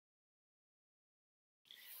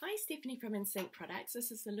Hi, Stephanie from InSync Products. This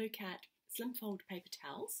is the Lucart Slimfold paper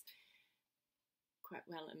towels. Quite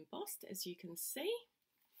well embossed, as you can see.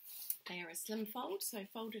 They are a slim fold, so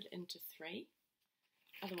folded into 3,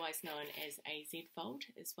 otherwise known as a Z fold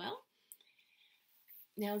as well.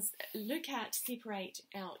 Now, Lucart separate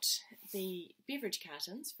out the beverage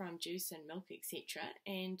cartons from juice and milk, etc.,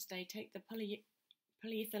 and they take the polyethylene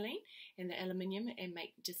and the aluminium and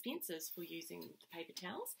make dispensers for using the paper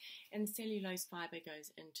towels, and the cellulose fibre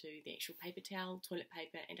goes into the actual paper towel, toilet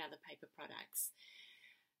paper and other paper products.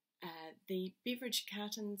 The beverage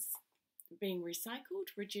cartons being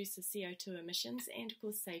recycled reduces CO2 emissions and of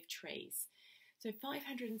course save trees. So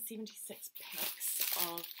 576 packs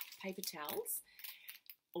of paper towels,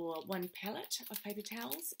 or 1 pallet of paper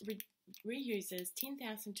towels, reuses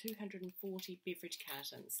 10,240 beverage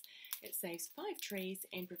cartons. It saves 5 trees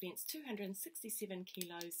and prevents 267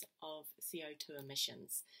 kilos of CO2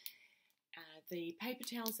 emissions. The paper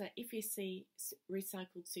towels are FSC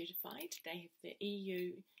Recycled Certified. They have the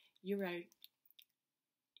EU Euro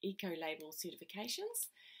Ecolabel certifications.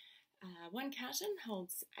 1 carton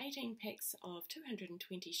holds 18 packs of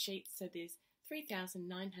 220 sheets, so there's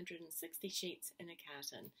 3,960 sheets in a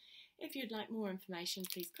carton. If you'd like more information,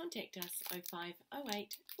 please contact us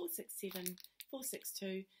 0508 467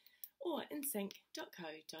 462 or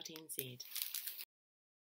insync.co.nz.